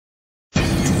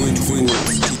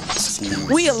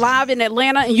We are live in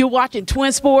Atlanta, and you're watching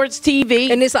Twin Sports TV.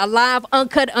 And it's a live,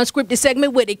 uncut, unscripted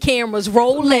segment where the cameras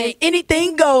rolling.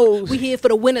 Anything goes. We here for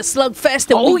the Winter Slugfest.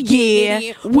 And Oh, we get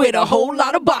yeah, in with a whole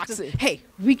lot of boxing. Hey,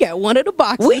 we got one of the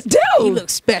boxers. We do. He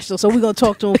looks special, so we're going to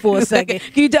talk to him for a second.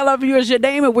 Can you tell our viewers your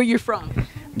name and where you're from?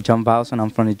 John Bauza, and I'm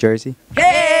from New Jersey.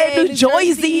 Hey, New Jersey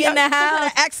Jersey in the Look at house.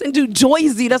 that accent, New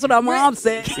Jersey. That's what our mom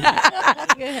said.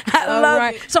 I love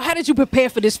right. it. So how did you prepare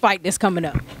for this fight that's coming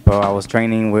up? Well, I was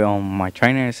training with my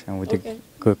trainers, and we did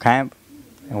good camp,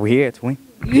 and we're here to win.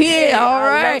 Yeah, all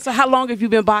right. So how long have you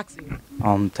been boxing?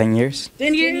 10 years.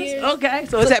 10 years? Okay.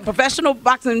 So is that professional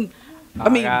boxing? I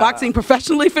mean, Yeah. boxing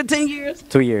professionally for 10 years?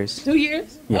 2 years. 2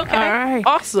 years? Yeah. Okay. All right.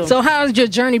 Awesome. So how's your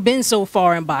journey been so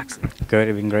far in boxing? Good,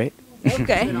 it's been great.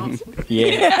 Okay.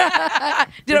 Yeah.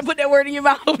 Did I put that word in your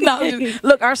mouth? No.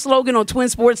 Look, our slogan on Twin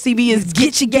Sports TV is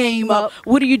 "Get your game up."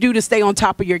 What do you do to stay on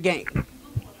top of your game?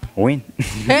 Win.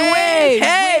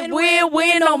 Hey,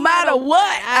 win, no matter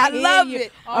what. I love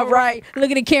it. All right. Look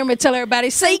at the camera and tell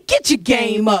everybody, say, get your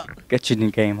game up. Get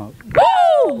your game up.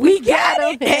 Woo! We got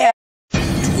it.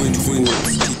 Twin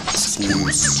Sports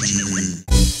TV.